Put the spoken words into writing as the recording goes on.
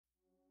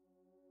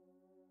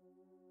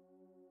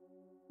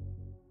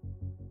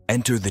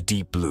Enter the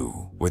deep blue,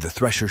 where the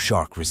Thresher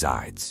Shark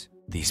resides.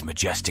 These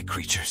majestic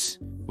creatures,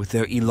 with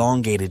their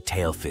elongated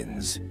tail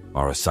fins,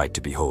 are a sight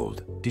to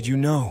behold. Did you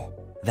know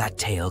that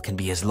tail can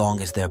be as long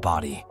as their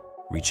body,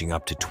 reaching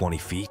up to 20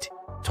 feet?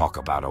 Talk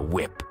about a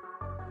whip.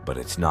 But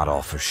it's not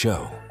all for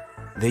show.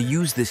 They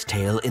use this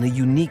tail in a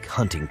unique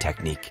hunting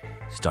technique,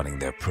 stunning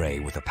their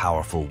prey with a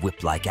powerful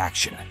whip-like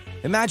action.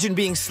 Imagine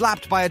being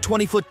slapped by a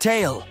 20-foot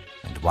tail!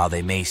 And while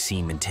they may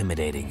seem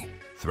intimidating,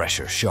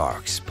 Thresher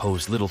sharks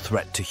pose little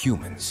threat to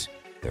humans.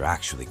 They're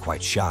actually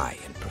quite shy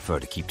and prefer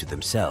to keep to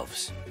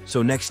themselves.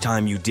 So next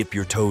time you dip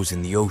your toes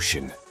in the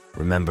ocean,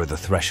 remember the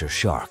Thresher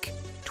shark,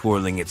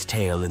 twirling its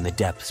tail in the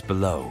depths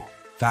below.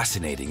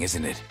 Fascinating,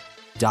 isn't it?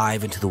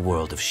 Dive into the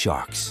world of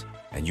sharks,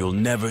 and you'll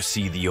never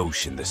see the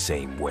ocean the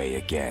same way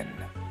again.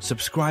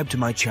 Subscribe to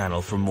my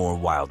channel for more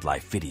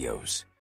wildlife videos.